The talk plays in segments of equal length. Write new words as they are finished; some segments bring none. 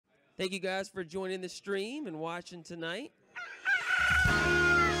Thank you guys for joining the stream and watching tonight.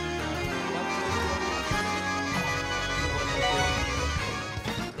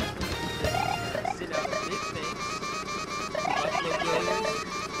 Send out a big thanks to Buffalo Billiards.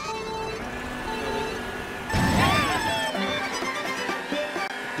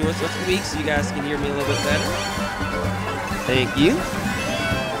 Doing some tweaks so you guys can hear me a little bit better. Thank you.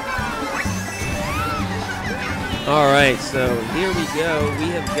 All right, so here we go. We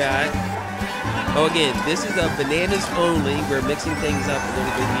have got, oh, again, this is a bananas only. We're mixing things up a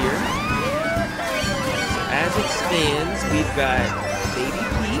little bit here. So as it stands, we've got Baby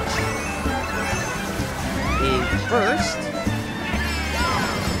Peach in first.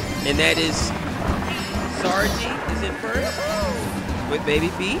 And that is Sargi is in first with Baby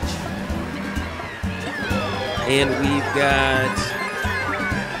Peach. And we've got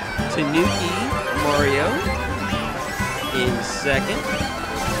Tanuki Mario in second.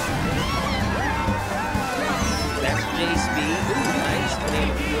 That's J-Speed. Ooh, nice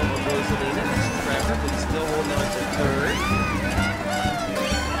banana peel on Rosalina. That's Trevor, but he's still holding on to third.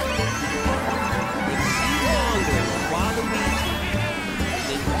 It's longer. Waluigi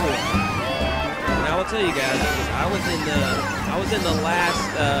in fourth. And I will tell you guys, I was in the last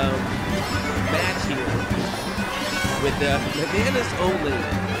match here with the bananas only.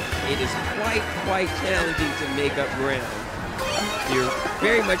 It is quite challenging to make up ground. You're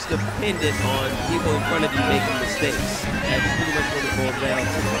very much dependent on people in front of you making mistakes. That's pretty much what it boils down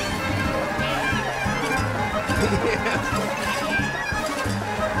to.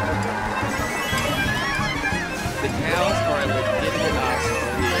 The cows are a legitimate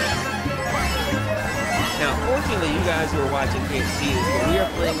obstacle here. Now, fortunately, you guys who are watching can't see this, but we are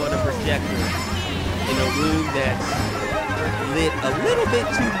playing on a projector in a room that's lit a little bit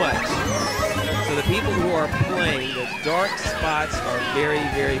too much. So the people who are playing, the dark spots are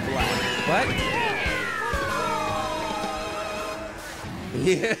very black. But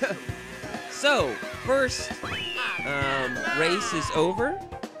yeah. So first race is over.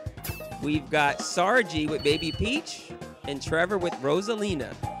 We've got Sargi with Baby Peach and Trevor with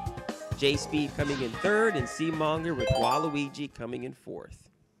Rosalina. J-Speed coming in third and C-Monger with Waluigi coming in fourth.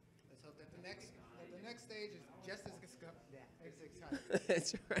 Let's hope that the next stage is just as exciting.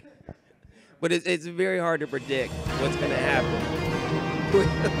 That's right. But it's very hard to predict what's going to happen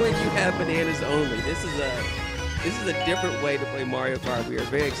when you have bananas only. This is a different way to play Mario Kart. We are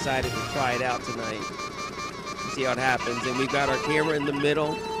very excited to try it out tonight and see how it happens. And we've got our camera in the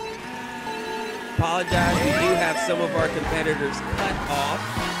middle. Apologize, we do have some of our competitors cut off.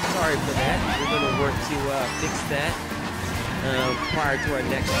 Sorry for that. We're going to work to fix that prior to our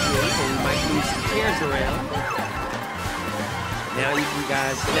next race, and we might move some chairs around. Now you can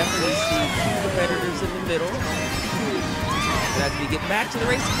guys definitely see two competitors in the middle. And as we get back to the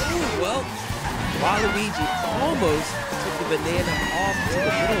race, well, Waluigi almost took the banana off to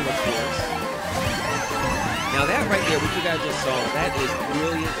the middle, of course. Now that right there, what you guys just saw, that is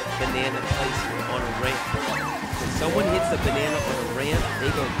brilliant banana placement on a ramp. When someone hits the banana on a ramp,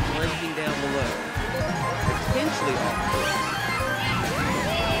 they go plunging down below, potentially off course.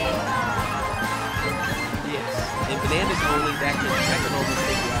 And bananas only, that can almost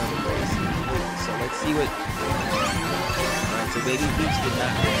take you out of the race. So let's see what. All right, so Baby Peach did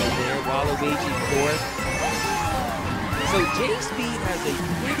not get in there. Waluigi fourth. So J-Speed has a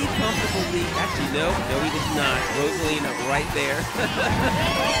pretty comfortable lead. Actually, no, he does not. Rosalina right there.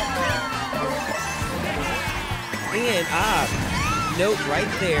 And note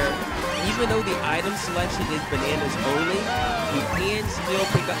right there, even though the item selection is bananas only, you can still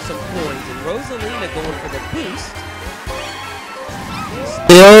pick up some coins. And Rosalina going for the boost.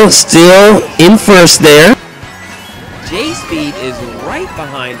 Still in first there. J-Speed is right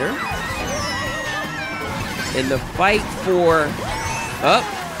behind her. And the fight for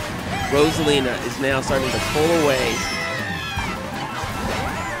Rosalina is now starting to pull away.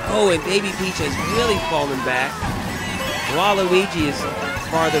 Oh, and Baby Peach has really fallen back. Waluigi is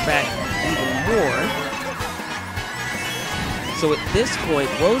farther back even more. So at this point,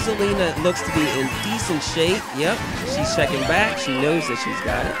 Rosalina looks to be in decent shape. Yep, she's checking back. She knows that she's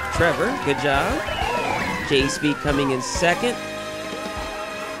got it. Trevor, good job. J-Speed coming in second.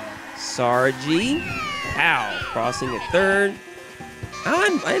 Sargi, crossing at third.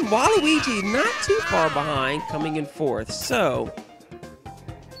 And Waluigi not too far behind, coming in fourth. So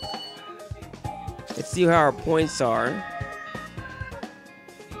let's see how our points are.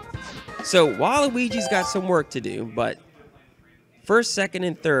 So Waluigi's got some work to do, but first, second,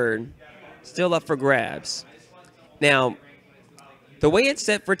 and third still up for grabs. Now, the way it's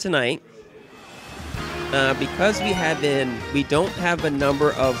set for tonight, because we don't have a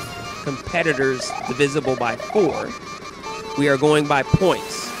number of competitors divisible by 4. We are going by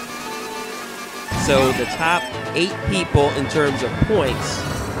points. So the top 8 people in terms of points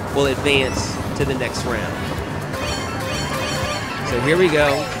will advance to the next round. So here we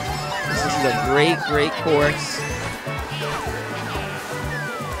go. This is a great, great course.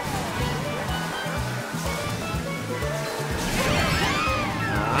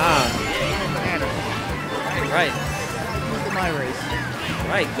 Right. In my race.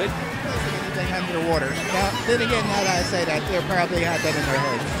 Right, good. Anything under the water. Now, then again, now that I say that, they'll probably have that in their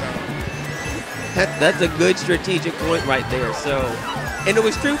heads. So. That's a good strategic point right there. So, and it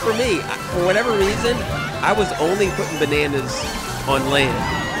was true for me. For whatever reason, I was only putting bananas on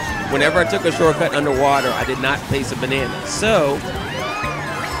land. Whenever I took a shortcut underwater, I did not place a banana. So,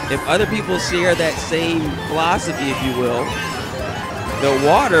 if other people share that same philosophy, if you will, the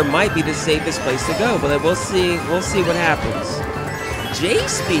water might be the safest place to go, but we'll see. We'll see what happens.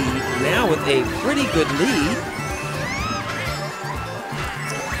 J-Speed now with a pretty good lead.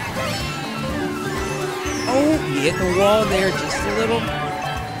 Oh, he hit the wall there just a little.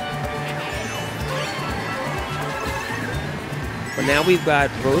 But now we've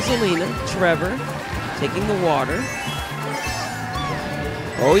got Rosalina, Trevor taking the water.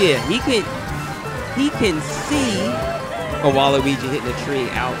 Oh yeah, he can see. Oh, Waluigi hitting a tree.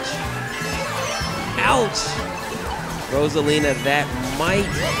 Ouch. Ouch. Rosalina, that might.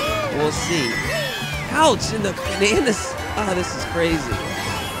 We'll see. Ouch. And the bananas. Oh, this is crazy.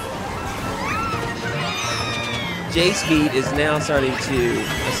 J-Speed is now starting to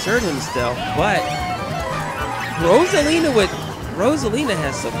assert himself, but Rosalina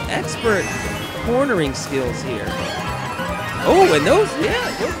has some expert cornering skills here. Oh, and those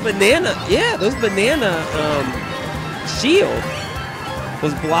banana shield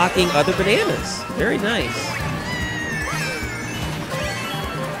was blocking other bananas. Very nice.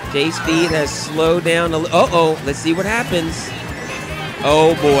 J-Speed has slowed down a little. Uh-oh, let's see what happens.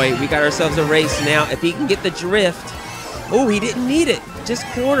 Oh boy, we got ourselves a race now. If he can get the drift. Oh, he didn't need it. Just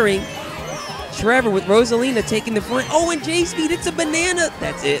cornering. Trevor with Rosalina taking the front. Oh, and J-Speed, it's a banana.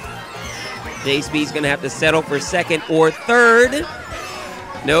 That's it. J-Speed's gonna have to settle for second or third.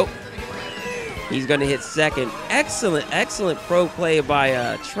 Nope. He's going to hit second. Excellent, excellent pro play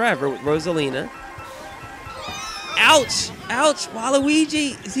by Trevor with Rosalina. Ouch! Ouch!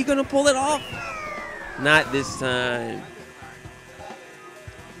 Waluigi! Is he going to pull it off? Not this time.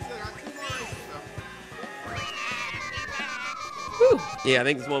 Whew. Yeah, I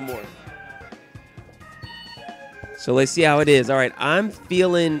think it's one more. So let's see how it is. All right, I'm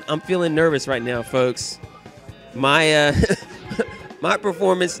feeling nervous right now, folks. My my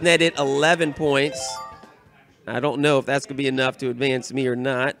performance netted 11 points. I don't know if that's going to be enough to advance me or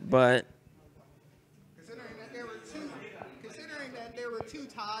not, but Considering that there were two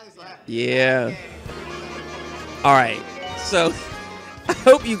ties left. Yeah. All right. So I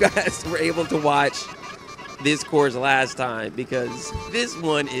hope you guys were able to watch this course last time, because this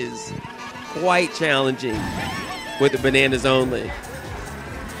one is quite challenging with the bananas only.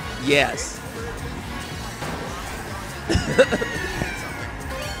 Yes.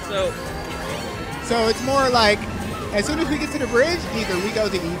 So it's more like, as soon as we get to the bridge, either we go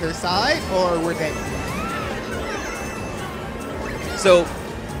to either side or we're dead. So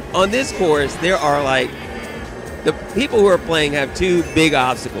on this course, there are like, the people who are playing have two big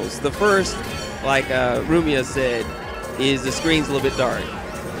obstacles. The first, like Rumia said, is the screen's a little bit dark.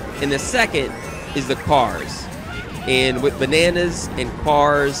 And the second is the cars. And with bananas and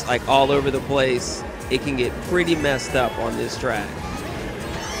cars like all over the place, it can get pretty messed up on this track.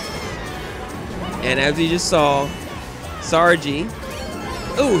 And as you just saw, Sargi,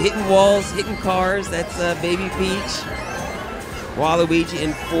 hitting walls, hitting cars. That's Baby Peach. Waluigi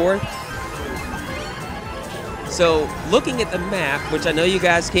in fourth. So looking at the map, which I know you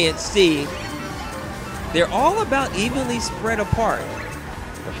guys can't see, they're all about evenly spread apart.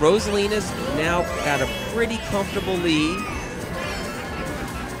 Rosalina's now got a pretty comfortable lead.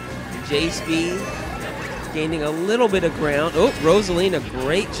 J-Speed gaining a little bit of ground. Oh, Rosalina,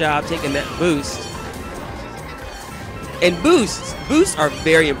 great job taking that boost. And boosts are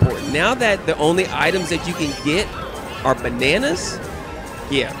very important. Now that the only items that you can get are bananas,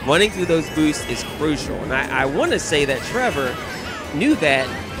 yeah, running through those boosts is crucial. And I want to say that Trevor knew that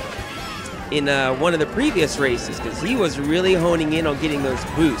in one of the previous races, because he was really honing in on getting those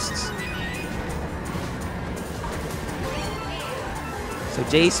boosts. So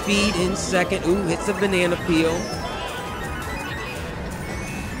J-Speed in second. Ooh, hits a banana peel.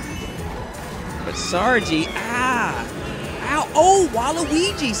 But Sargi, ow. Oh,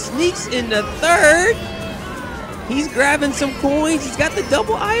 Waluigi sneaks into third. He's grabbing some coins. He's got the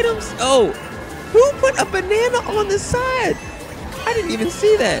double items. Oh, who put a banana on the side? I didn't even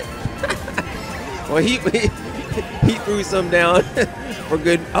see that. Well, he threw some down for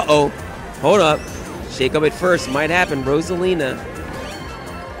good. Uh-oh. Hold up. Shake up at first. Might happen. Rosalina.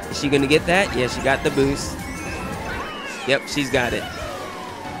 Is she going to get that? Yeah, she got the boost. Yep, she's got it.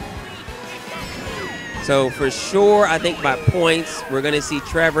 So for sure, I think by points, we're going to see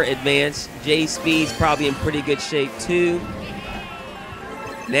Trevor advance. Jay Speed's probably in pretty good shape too.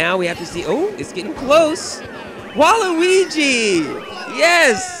 Now we have to see. Oh, it's getting close. Waluigi.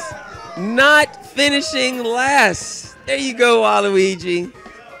 Yes. Not finishing last. There you go, Waluigi.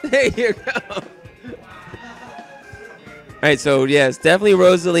 There you go. All right, so yes, definitely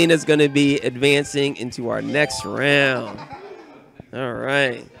Rosalina's going to be advancing into our next round. All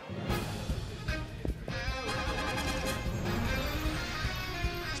right.